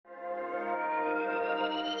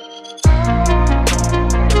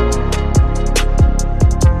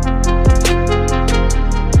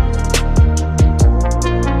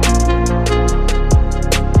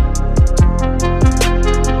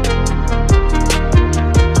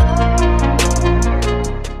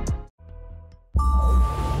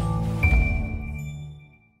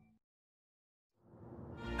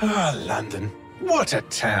Ah, London. What a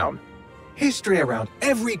town. History around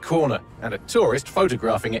every corner and a tourist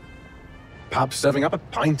photographing it. Pubs serving up a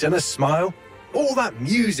pint and a smile. All that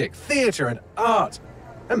music, theatre and art.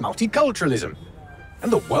 And multiculturalism.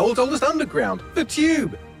 And the world's oldest underground, the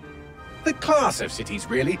Tube. The class of cities,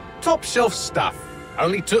 really. Top shelf stuff.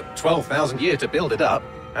 Only took 12,000 years to build it up,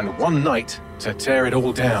 and one night to tear it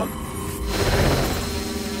all down.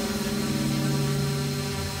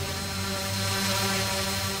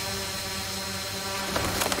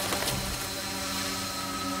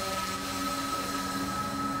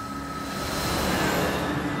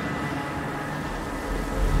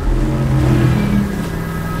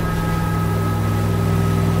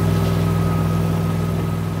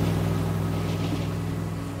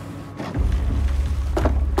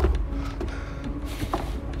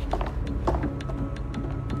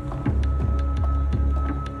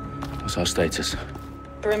 What's our status?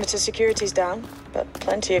 Perimeter security's down, but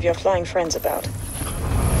plenty of your flying friends about.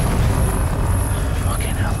 Fucking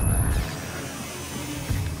hell.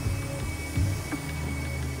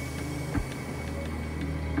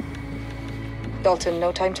 Dalton,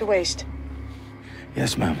 no time to waste.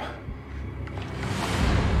 Yes, ma'am.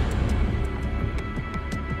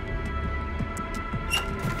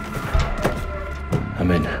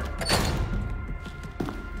 I'm in.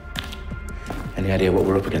 Any idea what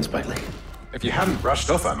we're up against, Bagley? If you hadn't brushed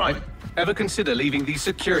off, I might. Ever consider leaving these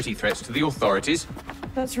security threats to the authorities?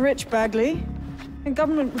 That's rich, Bagley. The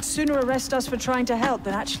government would sooner arrest us for trying to help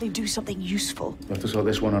than actually do something useful. We'll have to sort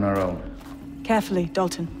this one on our own. Carefully,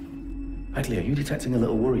 Dalton. Bagley, are you detecting a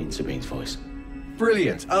little worry in Sabine's voice?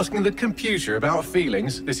 Brilliant. Asking the computer about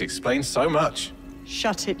feelings. This explains so much.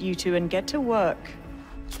 Shut it, you two, and get to work.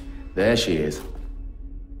 There she is.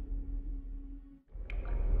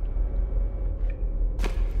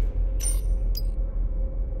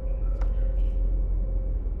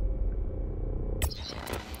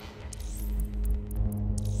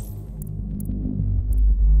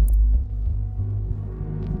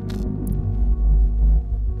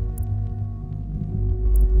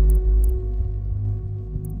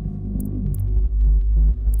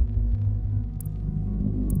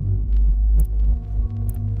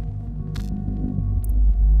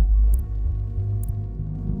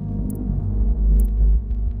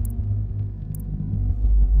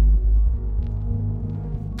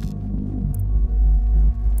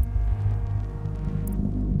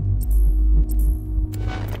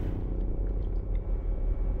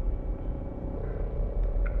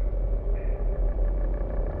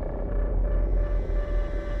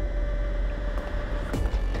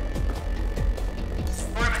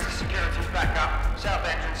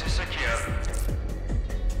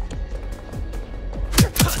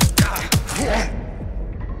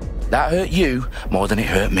 That hurt you more than it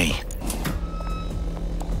hurt me.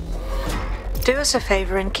 Do us a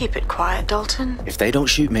favor and keep it quiet, Dalton. If they don't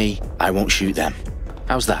shoot me, I won't shoot them.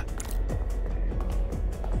 How's that?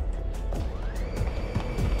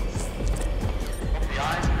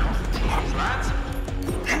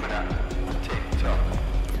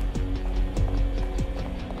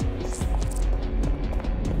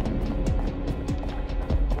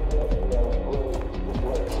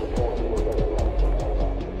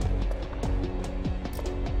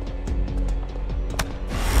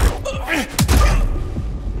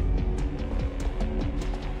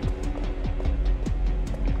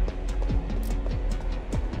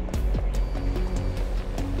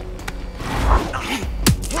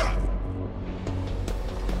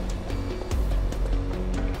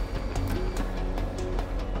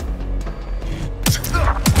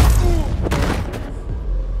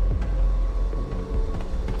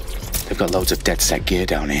 Got loads of dead-set gear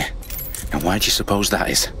down here. And why do you suppose that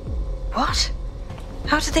is? What?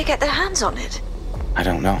 How did they get their hands on it? I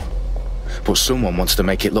don't know. But someone wants to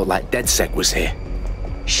make it look like DedSec was here.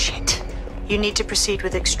 Shit. You need to proceed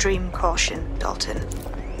with extreme caution, Dalton.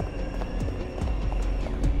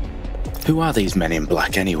 Who are these men in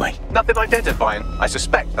black anyway? Nothing identifying. I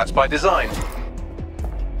suspect that's by design.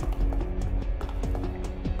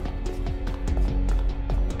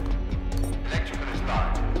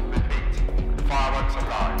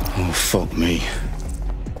 Oh, fuck me.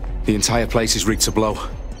 The entire place is rigged to blow.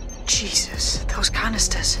 Jesus, those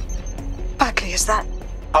canisters. Bagley, is that...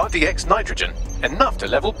 RDX nitrogen. Enough to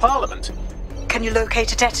level Parliament. Can you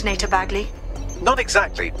locate a detonator, Bagley? Not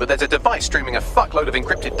exactly, but there's a device streaming a fuckload of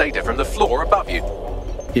encrypted data from the floor above you.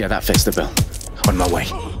 Yeah, that fits the bill. On my way.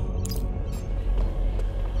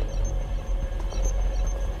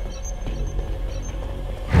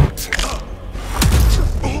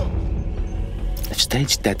 They've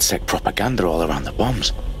staged DedSec propaganda all around the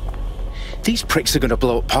bombs. These pricks are gonna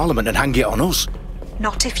blow up Parliament and hang it on us.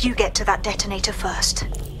 Not if you get to that detonator first.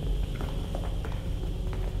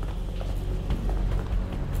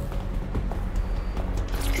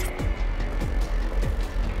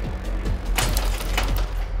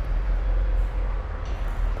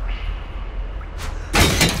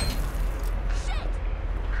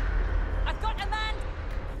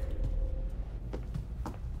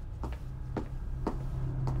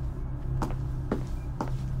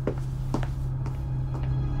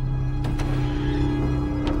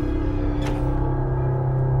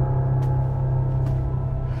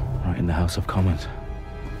 House of Commons.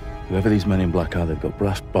 Whoever these men in black are, they've got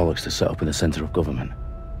brass bollocks to set up in the centre of government.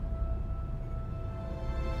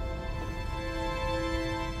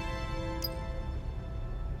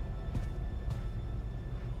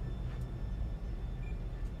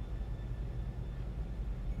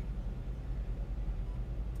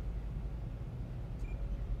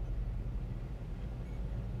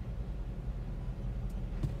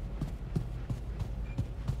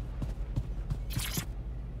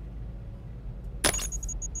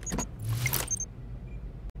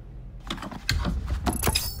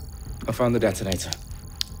 I found the detonator.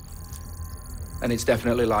 And it's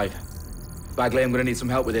definitely live. Bagley, I'm gonna need some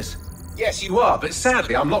help with this. Yes, you are, but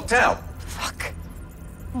sadly, I'm locked out. Fuck.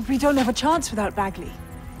 Well, we don't have a chance without Bagley.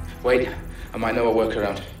 Wait, I might know a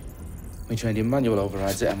workaround. We trained in manual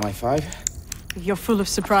overrides at MI5. You're full of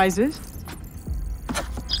surprises.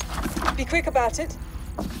 Be quick about it.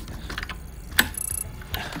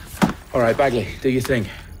 All right, Bagley, do your thing.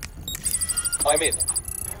 I'm in.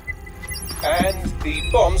 And the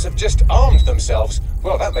bombs have just armed themselves.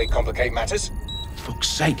 Well, that may complicate matters. Fuck's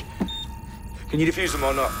sake. Can you defuse them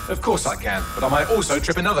or not? Of course I can, but I might also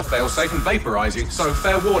trip another failsafe and vaporize you, so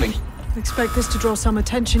fair warning. Expect this to draw some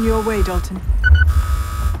attention your way, Dalton.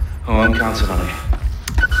 Oh, I'm counting on it.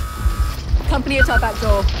 Company at our back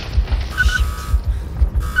door. Shit.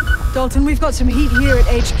 Dalton, we've got some heat here at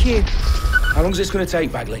HQ. How long is this gonna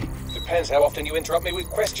take, Bagley? Depends how often you interrupt me with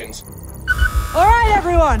questions. All right,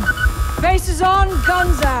 everyone. Faces on,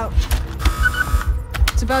 guns out.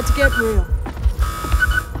 It's about to get real.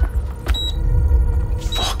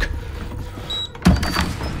 Fuck.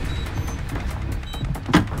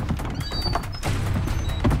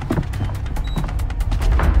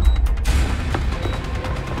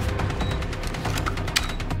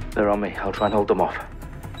 They're on me. I'll try and hold them off.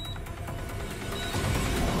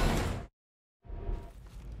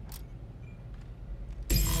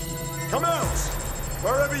 Come out!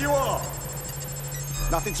 Wherever you are!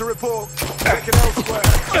 Nothing to report. Taken elsewhere.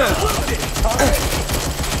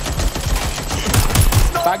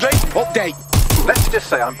 Bagley, update. Let's just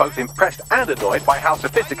say I'm both impressed and annoyed by how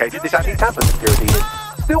sophisticated this anti-tamper security is.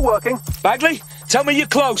 Still working. Bagley, tell me you're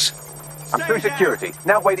close. I'm through security,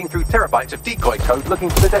 now wading through terabytes of decoy code looking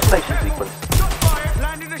for the destination sequence.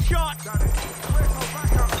 Landed a shot!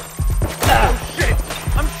 Oh shit!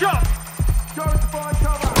 I'm shot! Going to find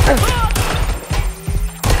cover!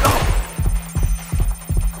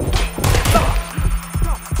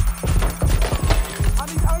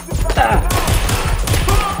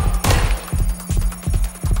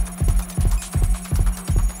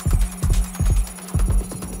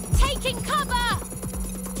 Taking cover!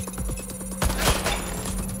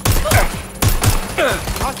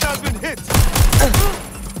 Hostile's been hit!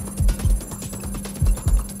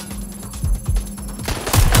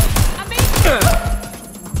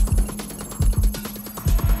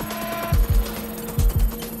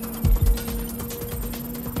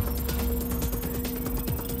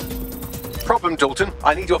 Problem, Dalton.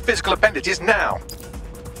 I need your physical appendages now.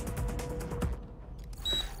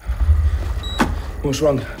 What's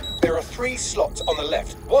wrong? There are 3 slots on the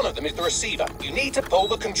left. One of them is the receiver. You need to pull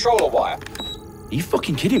the controller wire. Are you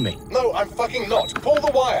fucking kidding me? No, I'm fucking not. Pull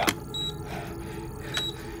the wire.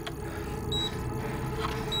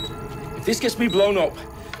 If this gets me blown up...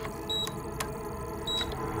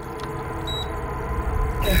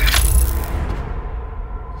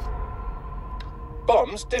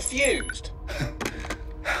 Bombs defused.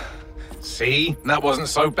 See? That wasn't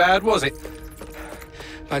so bad, was it?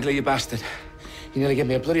 Bagley, you bastard. You nearly gave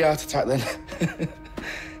me a bloody heart attack then.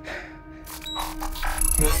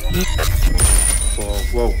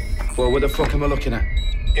 Whoa, what the fuck am I looking at?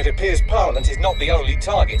 It appears Parliament is not the only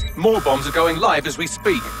target. More bombs are going live as we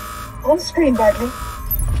speak. On screen, Bagley.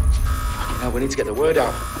 Now we need to get the word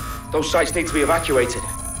out. Those sites need to be evacuated.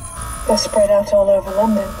 They're spread out all over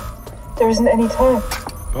London. There isn't any time.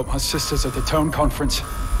 But my sister's at the town conference.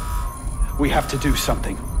 We have to do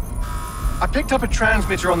something. I picked up a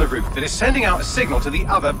transmitter on the roof that is sending out a signal to the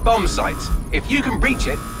other bomb sites. If you can reach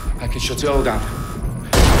it... I can shut it all down.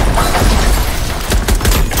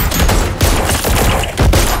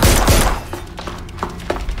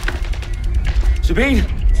 Sabine!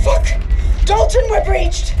 Fuck! Dalton, we're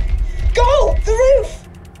breached! Go! The roof!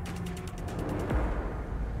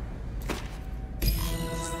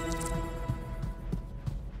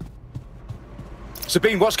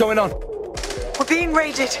 Sabine, what's going on? We're being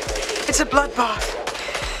raided. It's a bloodbath.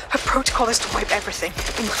 Her protocol is to wipe everything,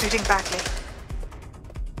 including Bagley.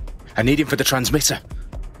 I need him for the transmitter.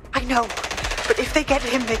 I know, but if they get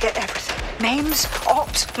him, they get everything. Names,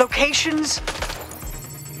 ops, locations.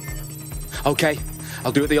 Okay,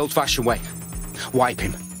 I'll do it the old-fashioned way. Wipe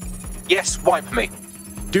him. Yes, wipe me.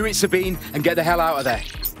 Do it, Sabine, and get the hell out of there.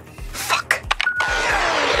 Fuck.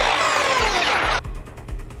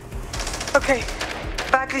 Okay,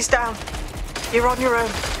 Bagley's down. You're on your own.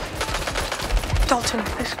 Dalton,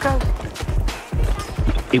 let's go.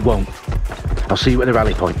 It won't. I'll see you at the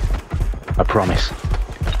rally point. I promise.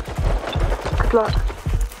 Good luck.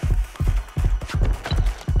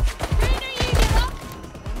 The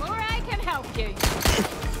more I can help you.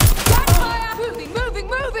 Fire! Moving, moving,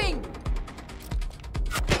 moving!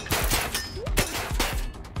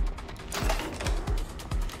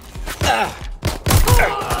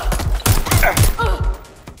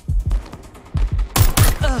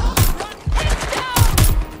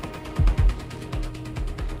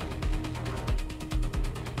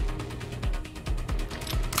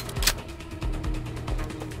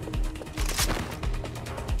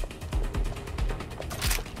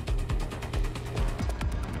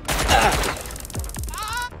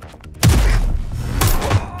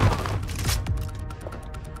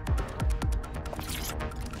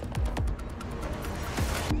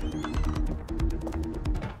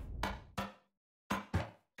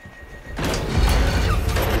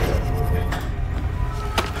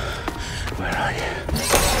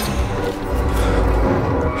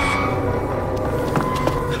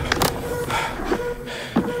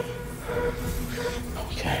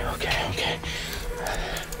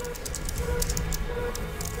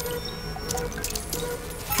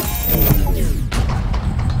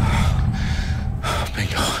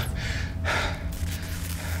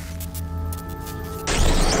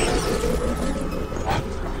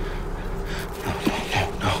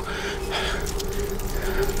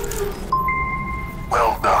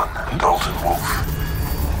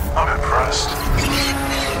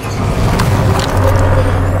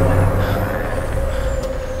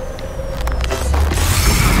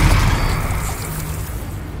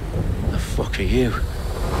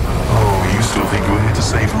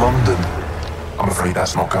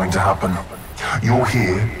 That's not going to happen. You're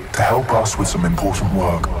here to help us with some important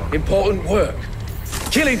work. Important work?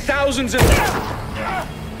 Killing thousands of...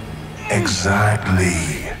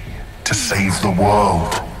 Exactly. To save the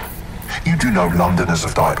world. You do know Londoners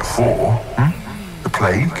have died before, The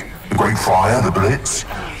Plague, the Great Fire, the Blitz.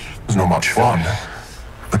 It's not much fun.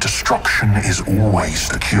 But destruction is always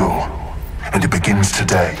the cure. And it begins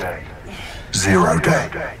today. 0 day.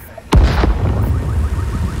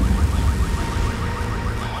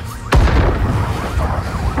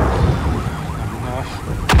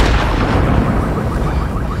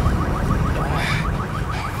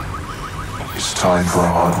 It's time for a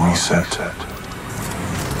hard reset.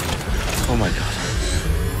 Oh my God.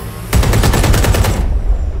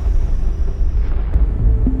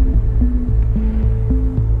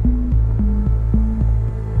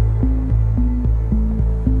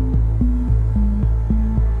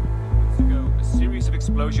 A series of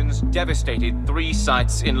explosions devastated 3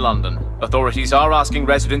 sites in London. Authorities are asking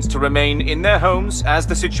residents to remain in their homes as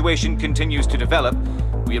the situation continues to develop.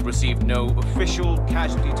 We have received no official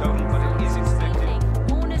casualty total, but it is expected.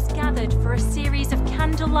 Mourners gathered for a series of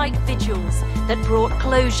candlelight vigils that brought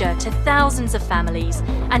closure to thousands of families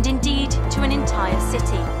and indeed to an entire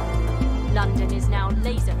city. London is now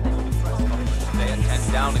laser-focused. Today at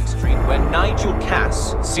 10 Downing Street, where Nigel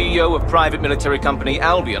Cass, CEO of private military company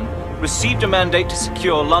Albion, received a mandate to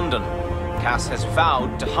secure London. Cass has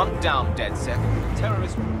vowed to hunt down DedSec,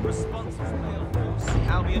 terrorist responses.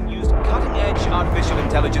 Albion used cutting-edge artificial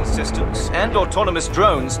intelligence systems and autonomous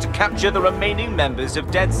drones to capture the remaining members of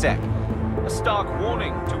DedSec. A stark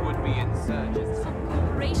warning to would-be insurgents.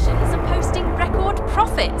 Corporations are posting record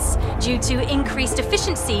profits due to increased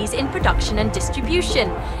efficiencies in production and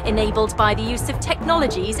distribution, enabled by the use of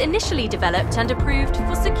technologies initially developed and approved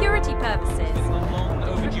for security purposes. A long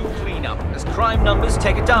overdue cleanup as crime numbers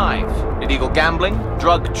take a dive. Illegal gambling,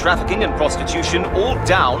 drug trafficking and prostitution all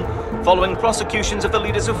down following prosecutions of the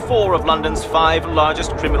leaders of 4 of London's 5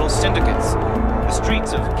 largest criminal syndicates. The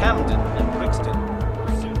streets of Camden and Brixton.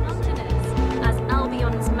 As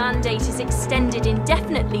Albion's mandate is extended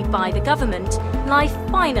indefinitely by the government, life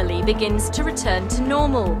finally begins to return to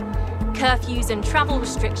normal. Curfews and travel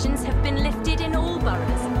restrictions have been lifted in all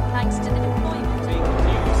boroughs, thanks to the deployment.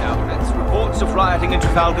 News outlets, reports of rioting in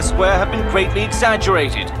Trafalgar Square have been greatly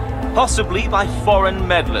exaggerated, possibly by foreign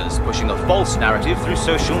meddlers pushing a false narrative through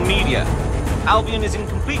social media. Albion is in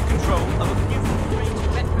complete control of a few...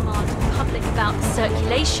 reprimand the public about the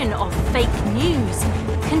circulation of fake news,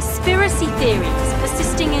 conspiracy theories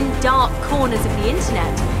persisting in dark corners of the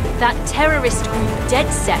internet that terrorist group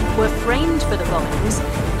DedSec were framed for the bombings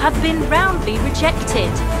have been roundly rejected.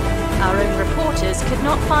 Our own reporters could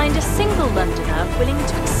not find a single Londoner willing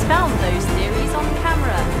to expound those theories on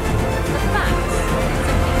camera. The facts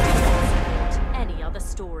simply do not support any other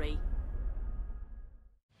story.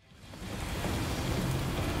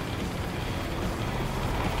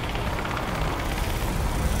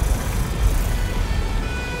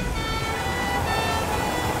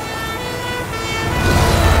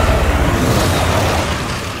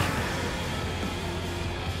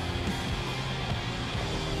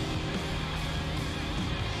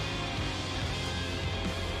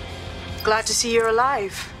 Glad to see you're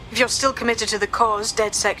alive. If you're still committed to the cause,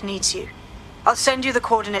 DedSec needs you. I'll send you the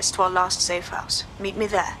coordinates to our last safe house. Meet me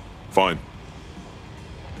there. Fine.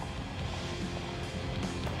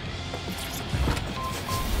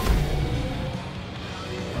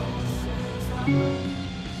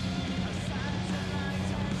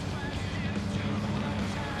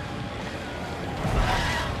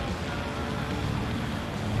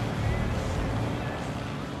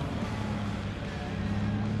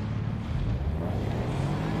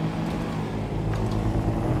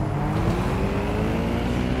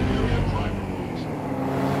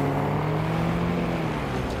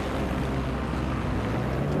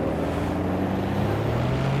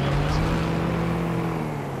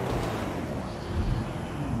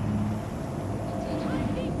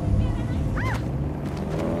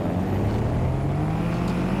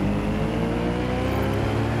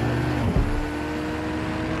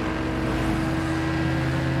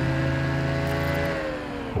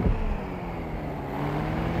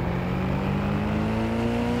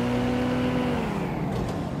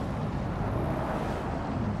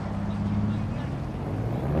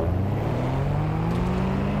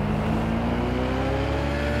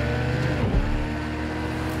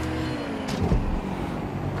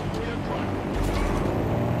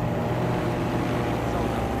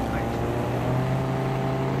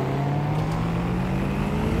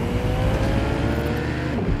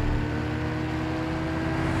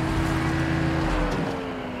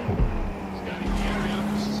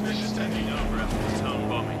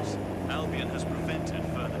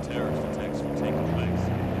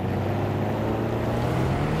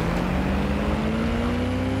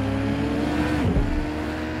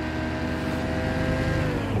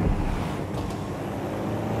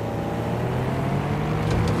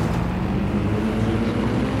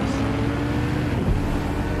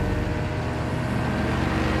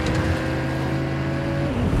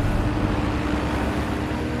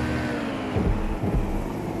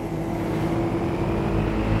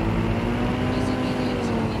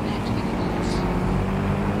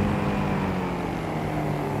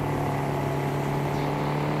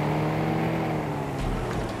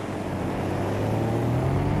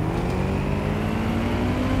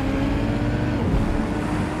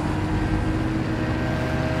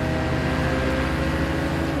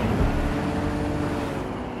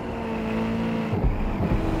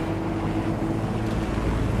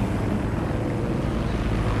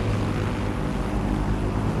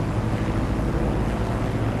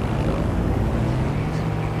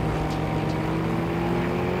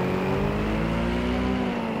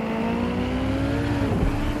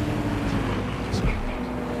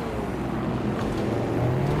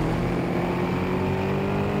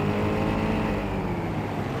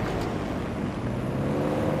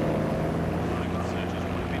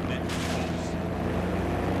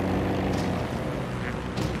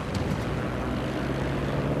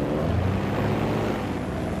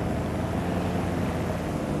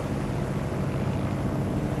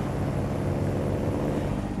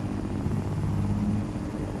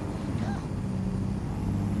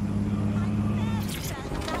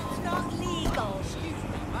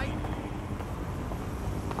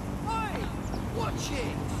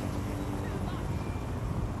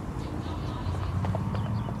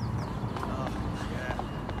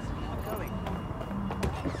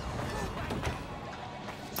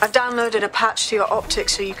 I've downloaded a patch to your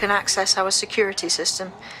optics so you can access our security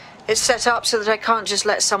system. It's set up so that I can't just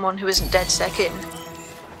let someone who isn't DedSec in.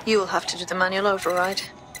 You'll have to do the manual override.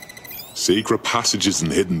 Secret passages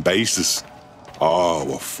and hidden bases.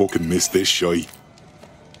 Oh, I fucking missed this shite.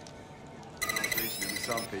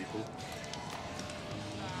 Some people.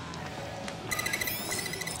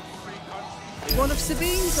 One of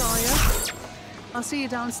Sabine's, are you? I'll see you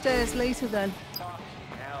downstairs later then.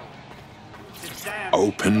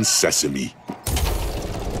 Open sesame.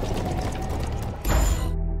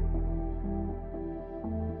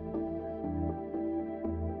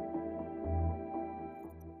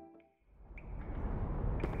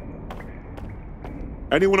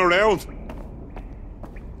 Anyone around?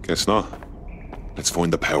 Guess not. Let's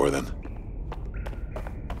find the power then.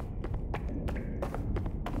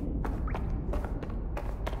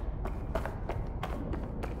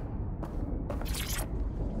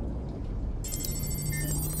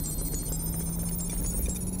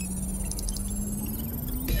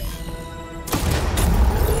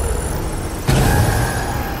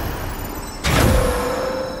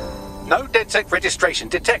 No DedSec registration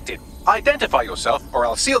detected. Identify yourself, or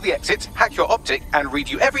I'll seal the exits, hack your optic, and read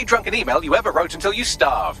you every drunken email you ever wrote until you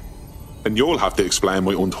starve. And you'll have to explain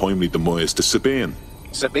my untimely demise to Sabine.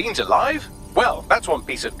 Sabine's alive? Well, that's one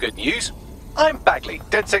piece of good news. I'm Bagley,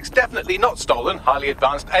 DedSec's definitely not stolen, highly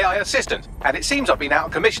advanced AI assistant, and it seems I've been out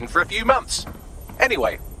of commission for a few months.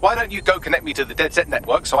 Anyway, why don't you go connect me to the DedSec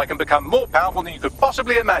network so I can become more powerful than you could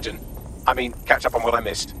possibly imagine? I mean, catch up on what I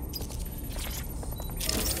missed.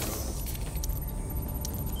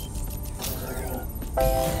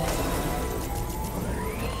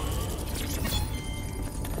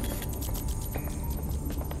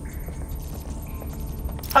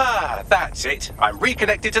 Ah, that's it. I'm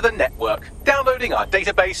reconnected to the network. Downloading our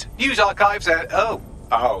database, news archives, and... Oh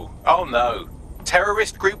no.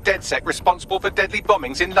 Terrorist group DedSec responsible for deadly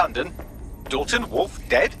bombings in London? Dalton Wolf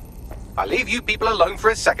dead? I leave you people alone for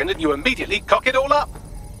a second and you immediately cock it all up.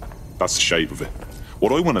 That's the shape of it.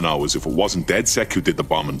 What I want to know is if it wasn't DedSec who did the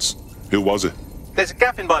bombings, who was it? There's a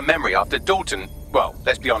gap in my memory after Dalton... Well,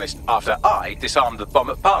 let's be honest, after I disarmed the bomb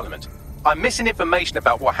at Parliament. I'm missing information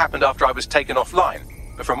about what happened after I was taken offline.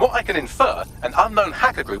 But from what I can infer, an unknown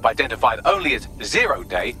hacker group identified only as Zero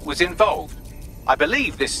Day was involved. I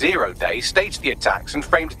believe this Zero Day staged the attacks and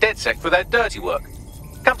framed DedSec for their dirty work.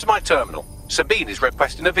 Come to my terminal. Sabine is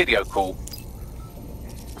requesting a video call.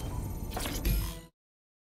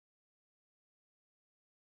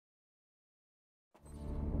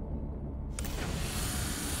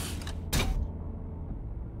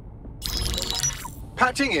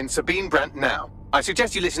 Patching in Sabine Brandt now. I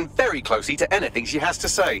suggest you listen very closely to anything she has to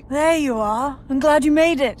say. There you are. I'm glad you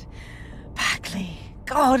made it. Bagley.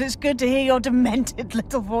 God, it's good to hear your demented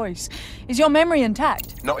little voice. Is your memory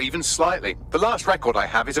intact? Not even slightly. The last record I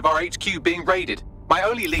have is of our HQ being raided. My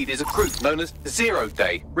only lead is a group known as Zero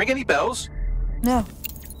Day. Ring any bells? No.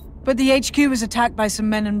 But the HQ was attacked by some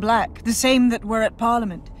men in black, the same that were at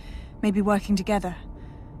Parliament. Maybe working together.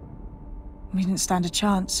 We didn't stand a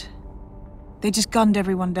chance. They just gunned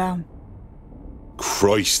everyone down.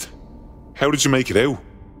 Christ. How did you make it out?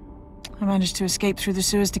 I managed to escape through the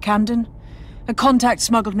sewers to Camden. A contact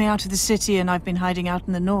smuggled me out of the city and I've been hiding out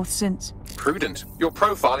in the north since. Prudent. Your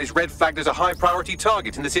profile is red flagged as a high-priority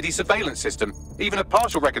target in the city's surveillance system. Even a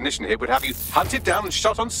partial recognition here would have you hunted down and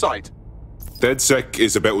shot on sight. DedSec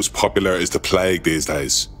is about as popular as the plague these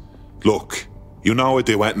days. Look, you know I'd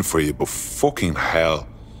do anything for you, but fucking hell.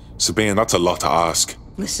 Sabine, that's a lot to ask.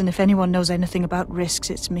 Listen, if anyone knows anything about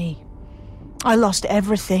risks, it's me. I lost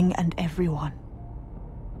everything and everyone.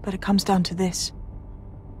 But it comes down to this.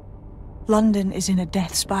 London is in a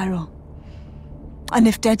death spiral. And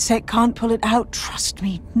if DedSec can't pull it out, trust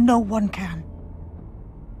me, no one can.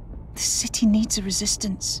 The city needs a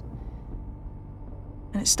resistance.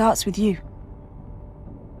 And it starts with you.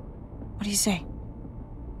 What do you say?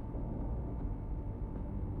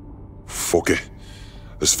 Fuck it.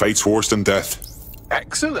 There's fate's worse than death.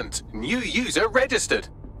 Excellent. New user registered.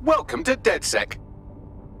 Welcome to DedSec.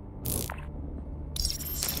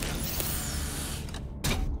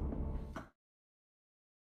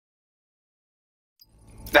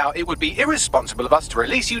 Now, it would be irresponsible of us to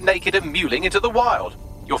release you naked and mewling into the wild.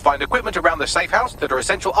 You'll find equipment around the safe house that are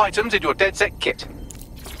essential items in your DedSec kit.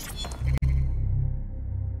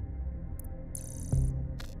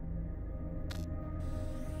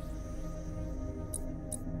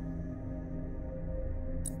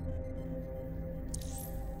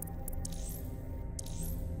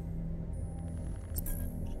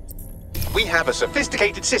 We have a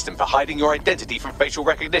sophisticated system for hiding your identity from facial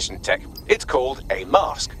recognition tech. It's called a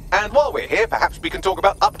mask. And while we're here, perhaps we can talk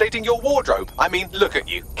about updating your wardrobe. I mean, look at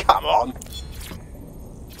you. Come on.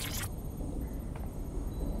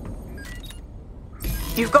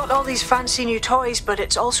 You've got all these fancy new toys, but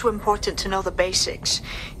it's also important to know the basics.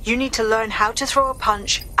 You need to learn how to throw a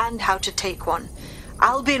punch and how to take one.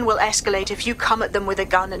 Albion will escalate if you come at them with a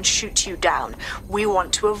gun and shoot you down. We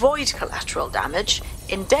want to avoid collateral damage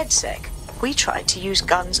in DedSec. We tried to use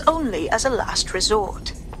guns only as a last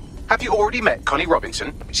resort. Have you already met Connie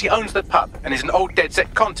Robinson? She owns the pub and is an old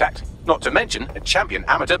DedSec contact, not to mention a champion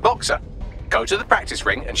amateur boxer. Go to the practice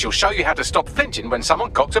ring and she'll show you how to stop flinching when someone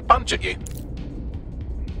cocks a punch at you.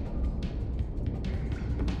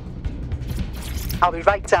 I'll be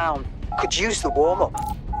right down. Could use the warm-up.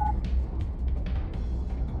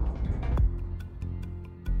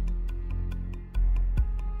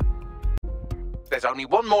 There's only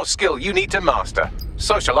one more skill you need to master: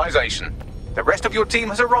 socialization. The rest of your team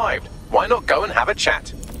has arrived. Why not go and have a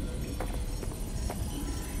chat?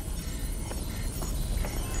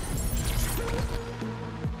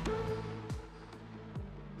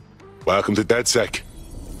 Welcome to DedSec.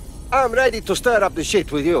 I'm ready to stir up the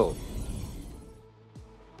shit with you.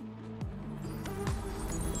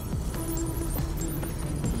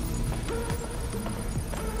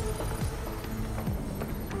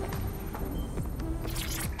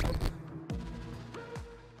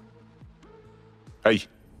 Hey.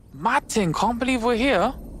 Martin, can't believe we're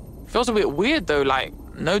here. Feels a bit weird though, like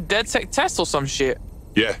no DedSec test or some shit.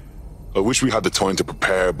 Yeah. I wish we had the time to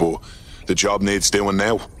prepare, but the job needs doing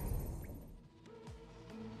now.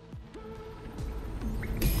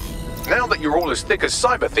 Now that you're all as thick as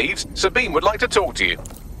cyber thieves, Sabine would like to talk to you.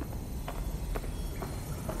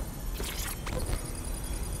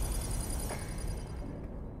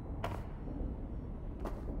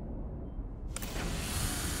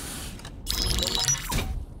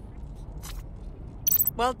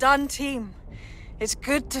 Well done, team. It's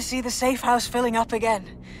good to see the safe house filling up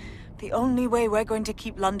again. The only way we're going to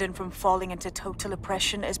keep London from falling into total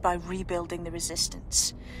oppression is by rebuilding the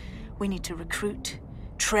resistance. We need to recruit,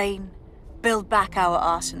 train, build back our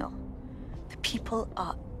arsenal. The people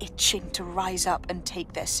are itching to rise up and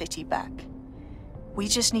take their city back. We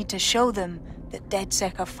just need to show them that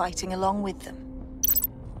DedSec are fighting along with them.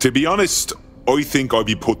 To be honest, I think I'd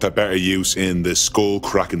be put to better use in the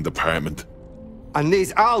skull-cracking department. And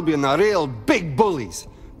these Albion are real big bullies.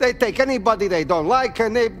 They take anybody they don't like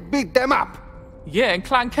and they beat them up. Yeah, and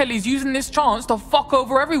Clan Kelly's using this chance to fuck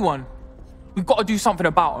over everyone. We've got to do something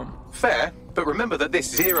about them. Fair, but remember that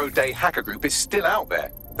this zero-day hacker group is still out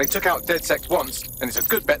there. They took out DedSec once, and it's a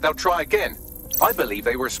good bet they'll try again. I believe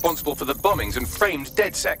they were responsible for the bombings and framed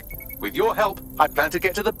DedSec. With your help, I plan to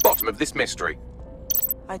get to the bottom of this mystery.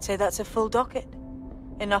 I'd say that's a full docket.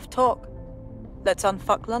 Enough talk. Let's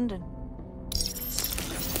unfuck London.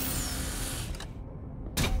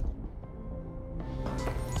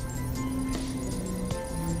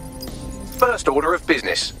 First order of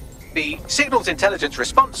business. The Signals Intelligence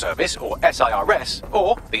Response Service, or SIRS,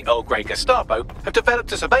 or the Earl Grey Gestapo, have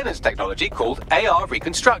developed a surveillance technology called AR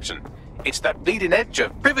Reconstruction. It's the bleeding edge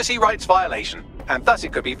of privacy rights violation, and thus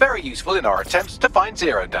it could be very useful in our attempts to find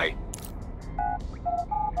Zero Day.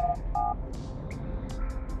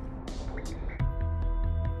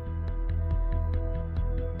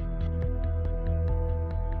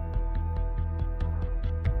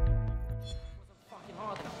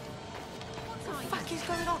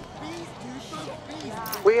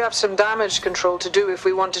 We have some damage control to do if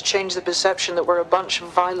we want to change the perception that we're a bunch of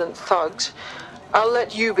violent thugs. I'll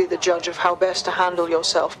let you be the judge of how best to handle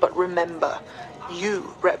yourself, but remember,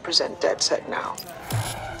 you represent DedSec now.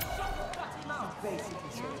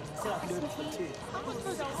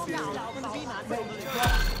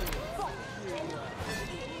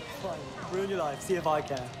 Ruin your life, see if I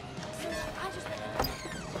can.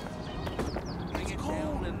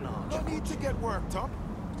 No need to get worked up.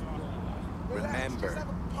 Remember,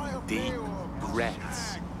 deep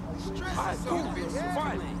breaths.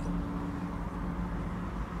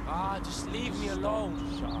 Just leave me alone.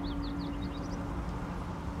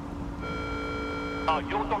 Are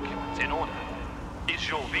your documents in order? Is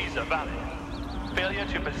your visa valid? Failure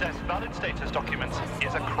to possess valid status documents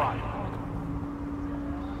is a crime.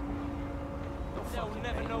 They'll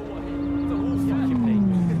never know what the whole fucking thing.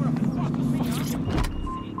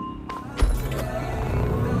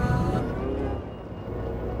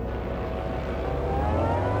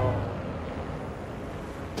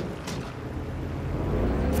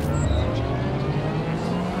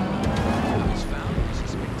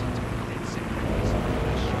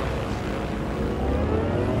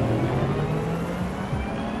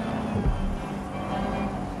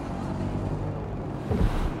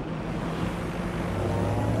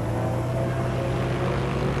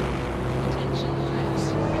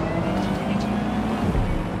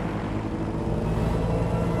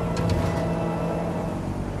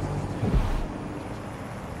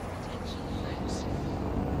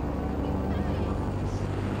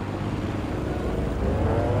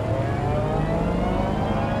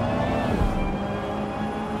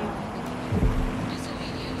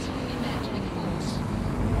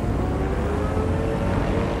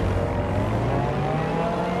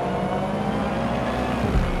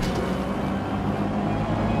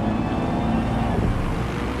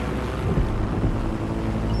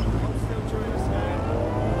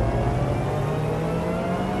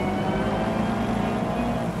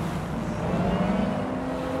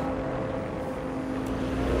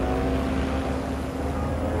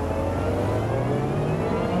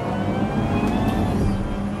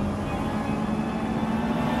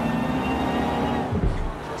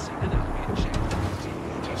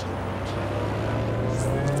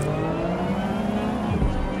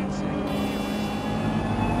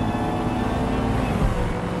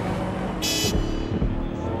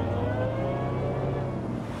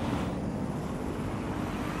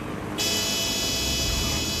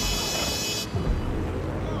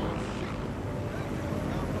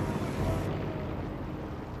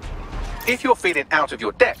 If you're feeling out of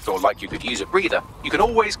your depth or like you could use a breather, you can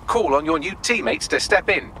always call on your new teammates to step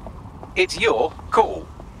in. It's your call.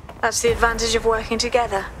 That's the advantage of working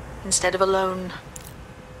together instead of alone.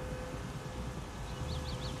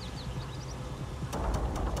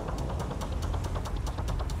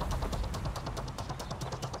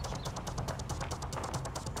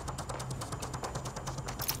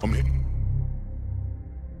 I'm here.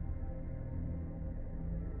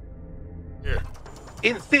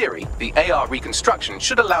 In theory, the AR reconstruction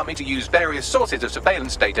should allow me to use various sources of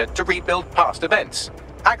surveillance data to rebuild past events.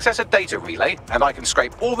 Access a data relay, and I can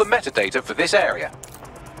scrape all the metadata for this area.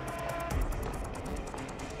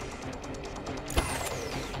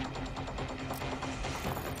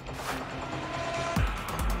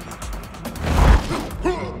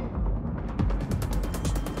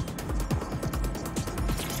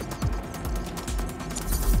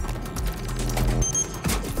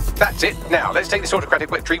 That's it. Now, let's take this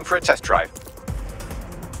autocratic wet dream for a test drive.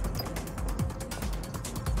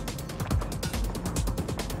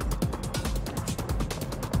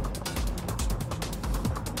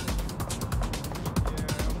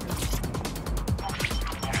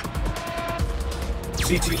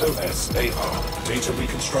 CTOS AR. Data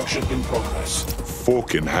reconstruction in progress.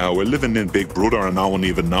 Fucking hell, we're living in Big Brother and no one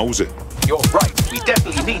even knows it. You're right. We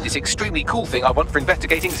definitely need this extremely cool thing I want for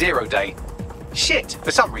investigating Zero Day. Shit,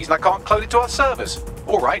 for some reason I can't clone it to our servers.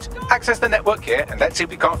 Alright, access the network here and let's see if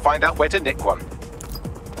we can't find out where to nick one.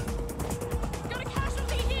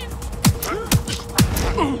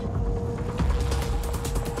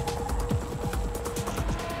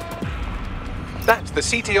 That's the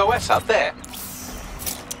CTOS up there.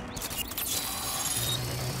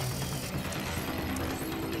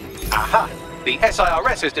 Aha! The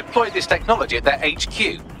SIRS has deployed this technology at their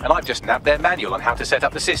HQ, and I've just nabbed their manual on how to set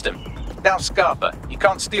up the system. Now, Scarpa, you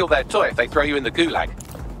can't steal their toy if they throw you in the gulag.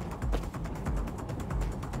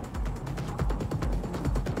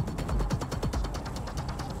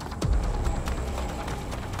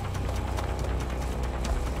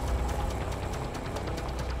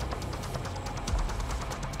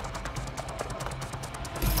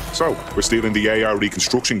 So, we're stealing the AR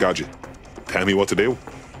reconstruction gadget. Tell me what to do.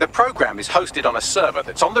 The program is hosted on a server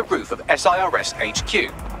that's on the roof of SIRS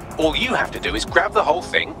HQ. All you have to do is grab the whole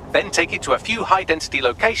thing, then take it to a few high-density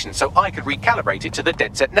locations so I can recalibrate it to the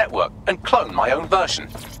DeadSet network and clone my own version.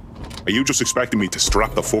 Are you just expecting me to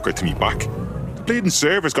strap the fucker to me back? The bleeding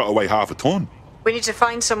server's got to weigh half a ton. We need to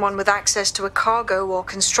find someone with access to a cargo or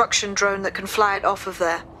construction drone that can fly it off of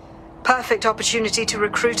there. Perfect opportunity to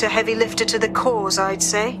recruit a heavy lifter to the cause, I'd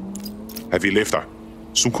say. Heavy lifter?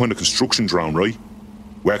 Some kind of construction drone, right?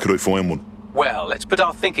 Where could I find one? Well, let's put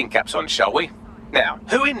our thinking caps on, shall we? Now,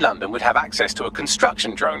 who in London would have access to a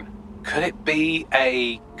construction drone? Could it be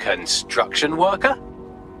a construction worker?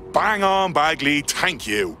 Bang on, Bagley, thank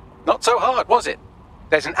you. Not so hard, was it?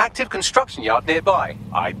 There's an active construction yard nearby.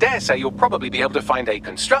 I dare say you'll probably be able to find a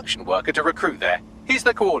construction worker to recruit there. Here's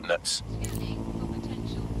the coordinates.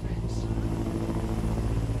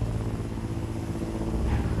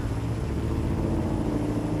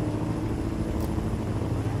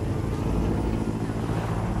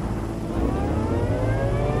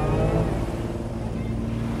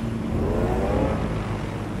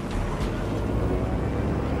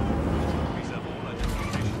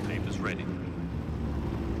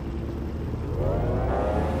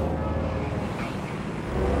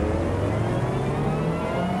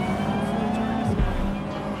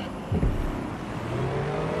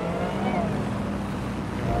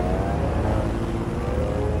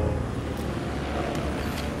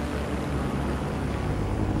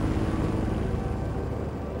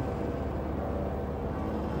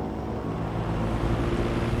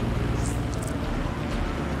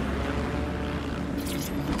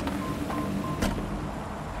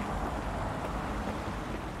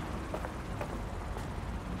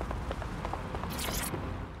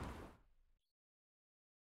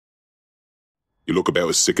 You look about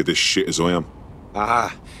as sick of this shit as I am.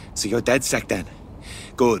 Ah, so you're dead sec then.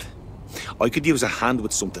 Good. I could use a hand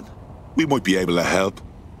with something. We might be able to help.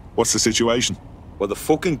 What's the situation? Well, the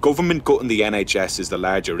fucking government gutting the NHS is the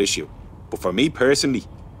larger issue. But for me personally,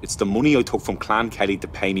 it's the money I took from Clan Kelly to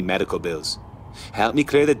pay me medical bills. Help me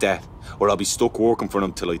clear the debt, or I'll be stuck working for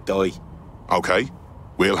them till I die. Okay,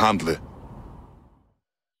 we'll handle it.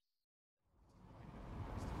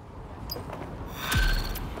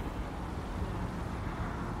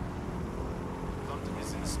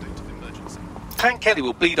 Clan Kelly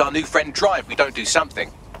will bleed our new friend dry if we don't do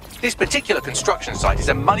something. This particular construction site is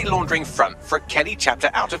a money laundering front for a Kelly chapter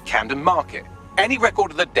out of Camden Market. Any record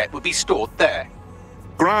of the debt would be stored there.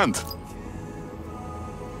 Grand.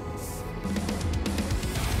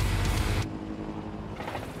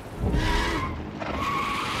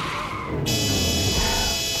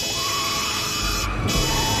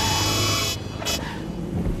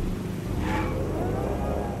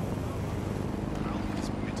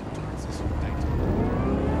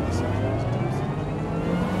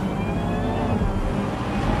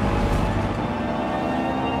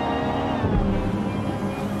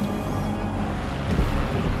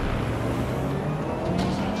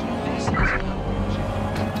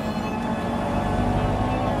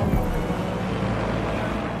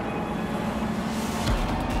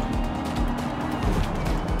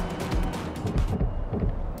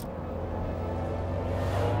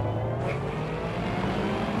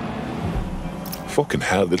 Fucking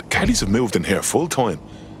hell, the Kellys have moved in here full time.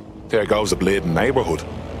 There goes the bleeding neighbourhood.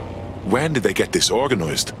 When did they get this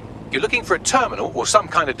organised? You're looking for a terminal or some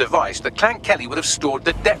kind of device that Clan Kelly would have stored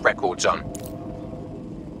the debt records on.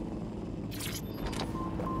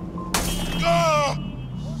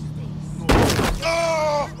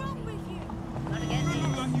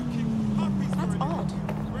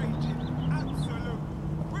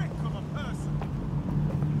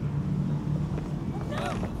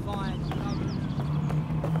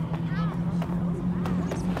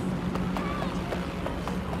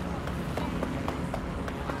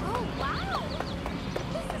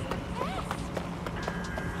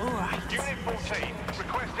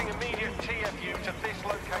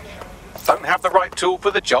 Don't have the right tool for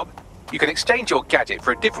the job? You can exchange your gadget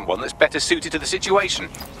for a different one that's better suited to the situation.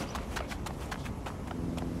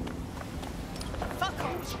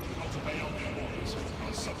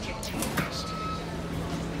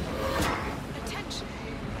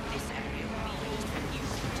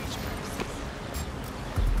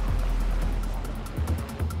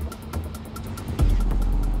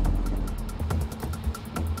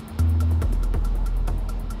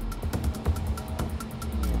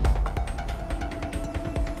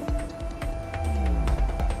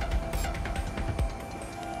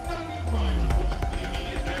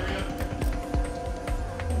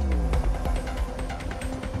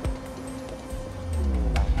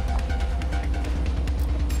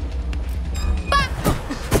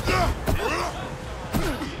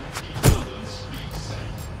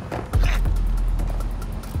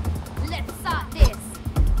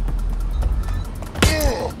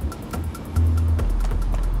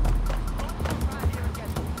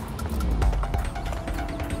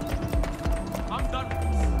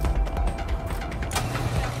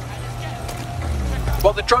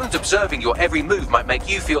 While the drones observing your every move might make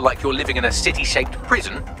you feel like you're living in a city-shaped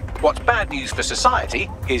prison, what's bad news for society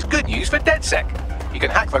is good news for DedSec. You can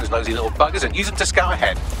hack those nosy little buggers and use them to scout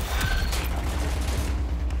ahead.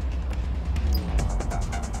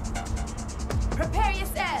 Prepare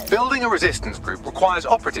yourself! Building a resistance group requires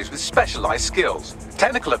operatives with specialized skills.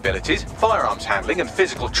 Technical abilities, firearms handling and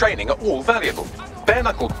physical training are all valuable.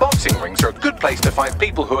 Bare-knuckled boxing rings are a good place to find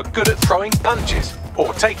people who are good at throwing punches,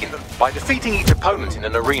 or taking them. By defeating each opponent in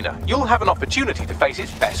an arena, you'll have an opportunity to face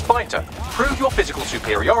its best fighter. Prove your physical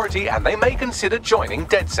superiority and they may consider joining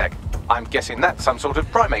DedSec. I'm guessing that's some sort of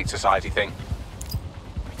primate society thing.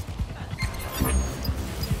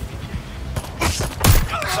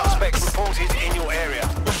 Suspect reported in your area,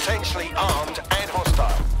 potentially armed and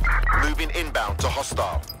hostile. Moving inbound to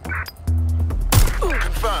hostile.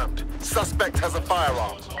 Confirmed. Suspect has a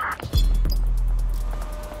firearm.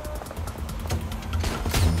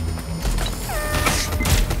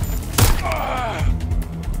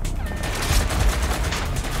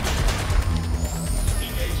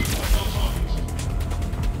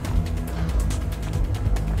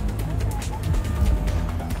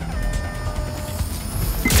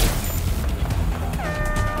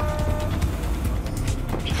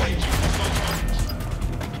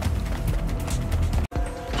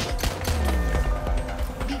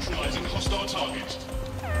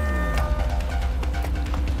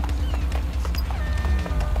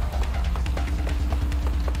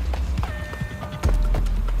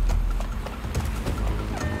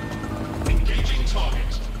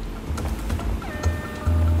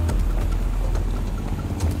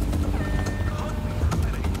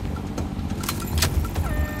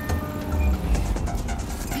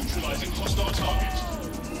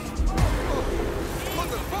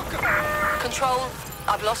 Control,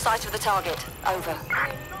 I've lost sight of the target. Over.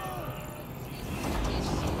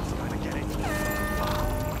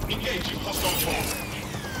 Engaging hostile force.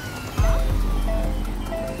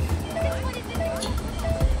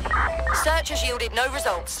 Search has yielded no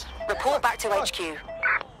results. Report back to HQ.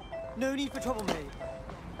 No need for trouble, mate.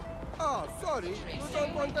 Oh, sorry. You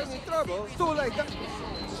don't want any trouble. Too late.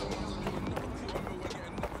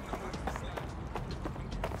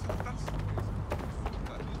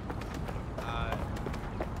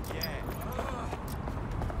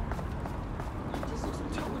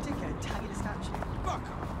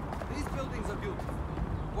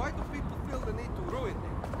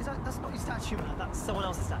 That's not your statue, man. That's someone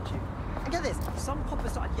else's statue. And get this, some copper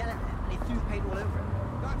started yelling at it and he threw paint all over it.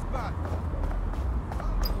 That's bad.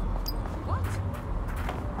 What?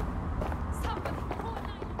 Somebody call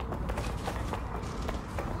 911.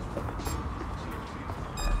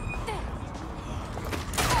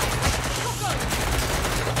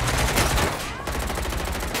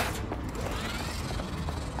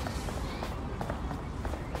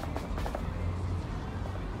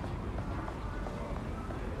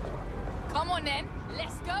 Come on on then,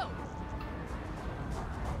 let's go.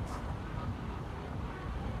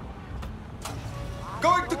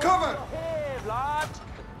 Going to cover!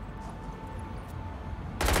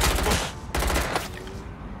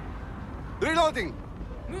 Reloading!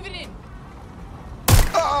 Moving in.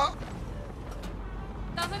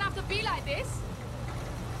 Doesn't have to be like this.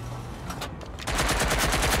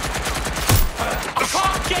 I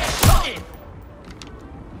can't get shot in!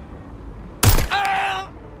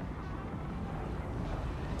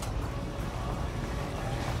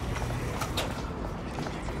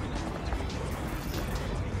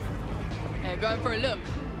 Hey, going for a look.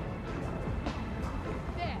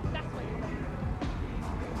 There, that's where you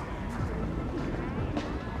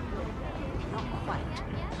Not quite.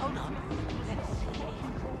 Hold on. Let's see.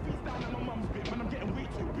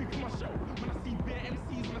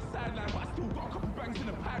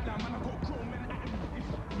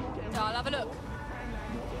 I'll have a look.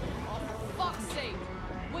 Fuck's sake,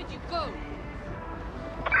 where'd you go?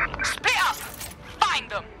 Split up! Find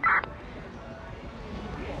them!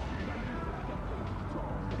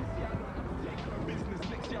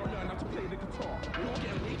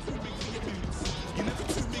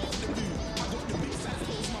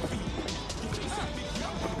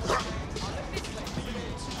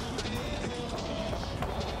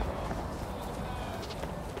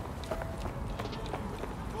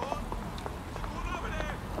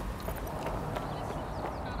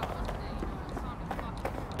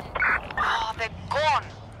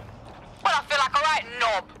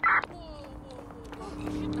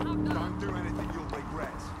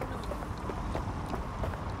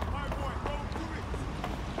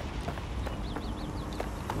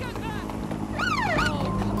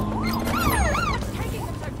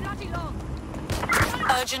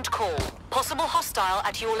 Urgent call. Possible hostile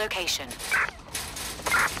at your location.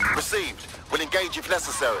 Received. We'll engage if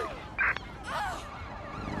necessary.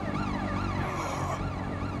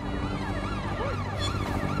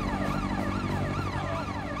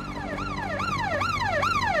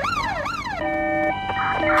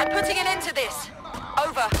 I'm putting an end to this.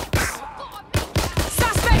 Over.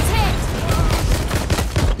 Suspect hit!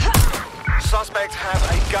 Suspect has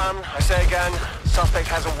a gun. I say again, suspect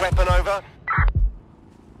has a weapon. Over.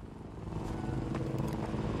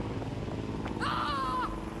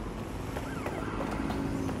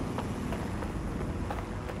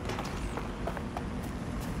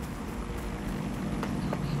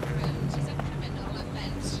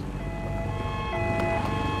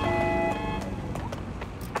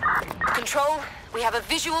 Control, we have a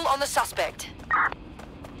visual on the suspect.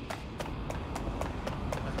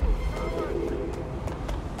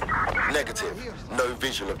 Negative. No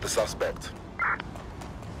visual of the suspect.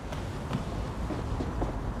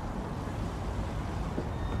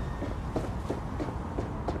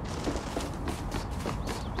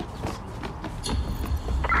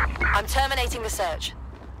 I'm terminating the search.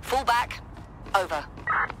 Fall back. Over.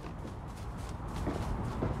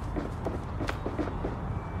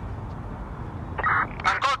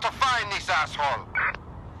 I'm going to find this asshole.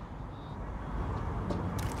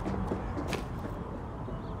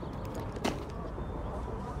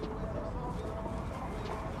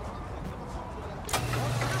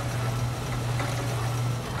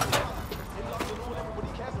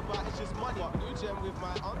 With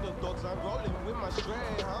my underdogs, I'm rolling with my stray,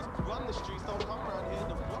 huh? Run the streets, don't come around here.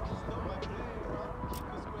 The block is still my playground. Keep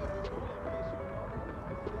it square, we're rolling,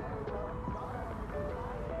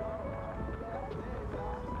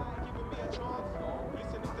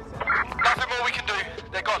 Nothing more we can do.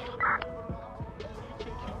 They're gone.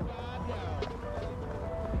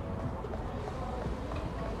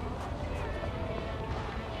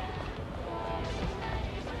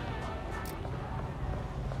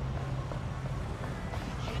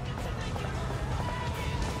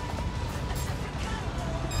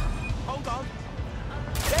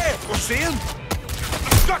 We'll see him.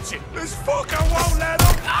 Got you. This fucker won't let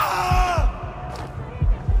him.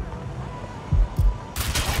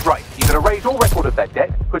 Right, you're going to raise all record of their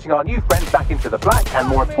debt, putting our new friends back into the black, and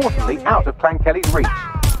more importantly, out of Clan Kelly's reach.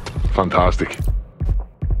 Fantastic.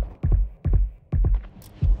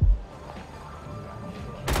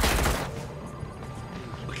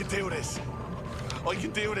 We can do this. I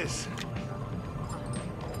can do this.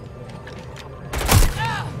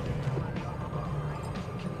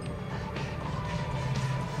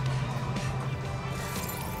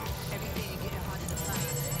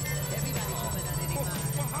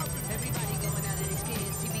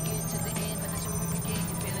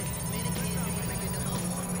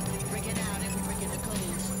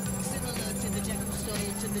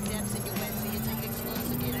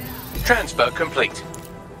 Transfer complete.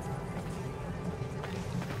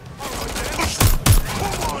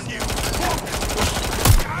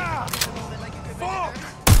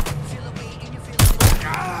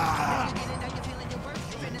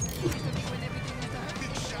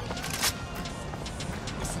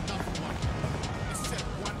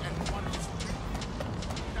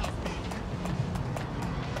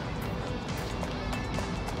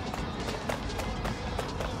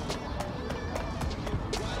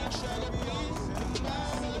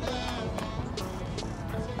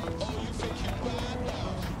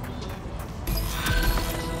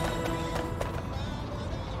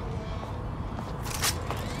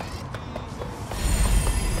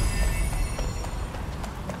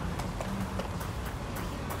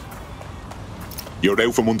 You're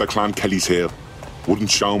out from under Clan Kelly's heel.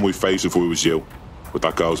 Wouldn't show my face if I was you, but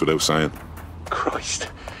that goes without saying. Christ,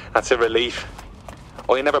 that's a relief.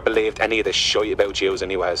 I never believed any of this shite about yous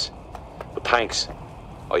anyways. But thanks.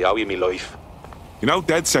 I owe you me life. You know,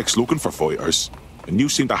 DedSec's looking for fighters, and you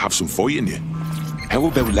seem to have some fight in you. How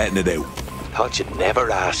about letting it out? Thought you'd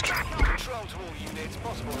never ask. Control to all units,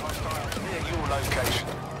 possible hostile near your location.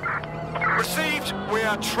 Received, we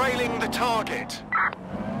are trailing the target.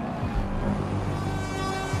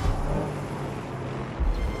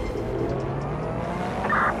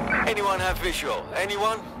 Anyone have visual?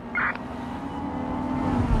 Anyone?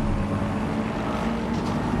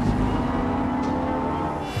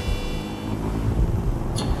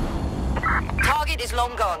 Target is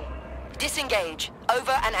long gone. Disengage.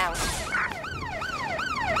 Over and out.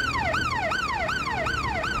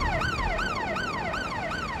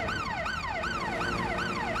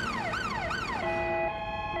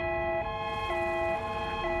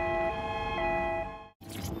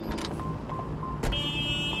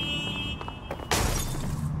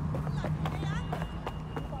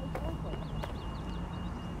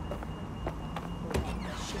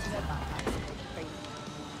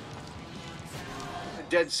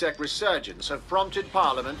 DedSec resurgence have prompted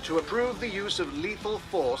Parliament to approve the use of lethal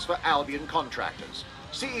force for Albion contractors.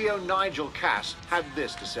 CEO Nigel Cass had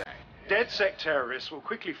this to say. DedSec terrorists will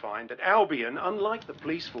quickly find that Albion, unlike the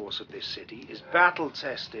police force of this city, is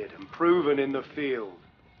battle-tested and proven in the field.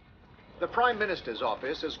 The Prime Minister's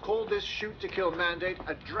office has called this shoot-to-kill mandate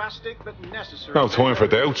a drastic but necessary... No time for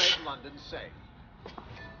to doubts. make London safe.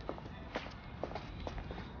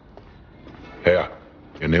 Here,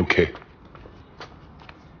 your new kit.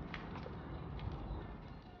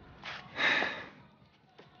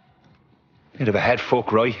 Bit of a head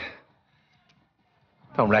fuck, right?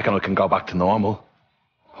 Don't reckon I can go back to normal.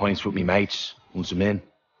 Pints with me mates, once I'm in.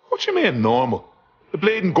 What you mean, normal? The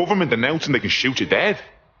bleeding government announcing they can shoot you dead.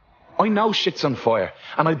 I know shit's on fire,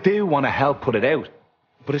 and I do want to help put it out.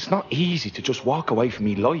 But it's not easy to just walk away from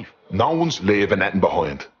me life. No one's leaving anything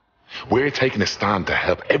behind. We're taking a stand to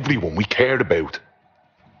help everyone we cared about.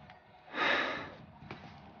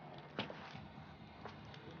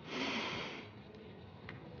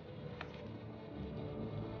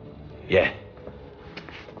 Yeah.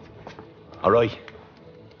 Alright.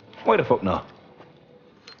 Why the fuck not?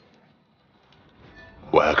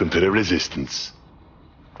 Welcome to the Resistance.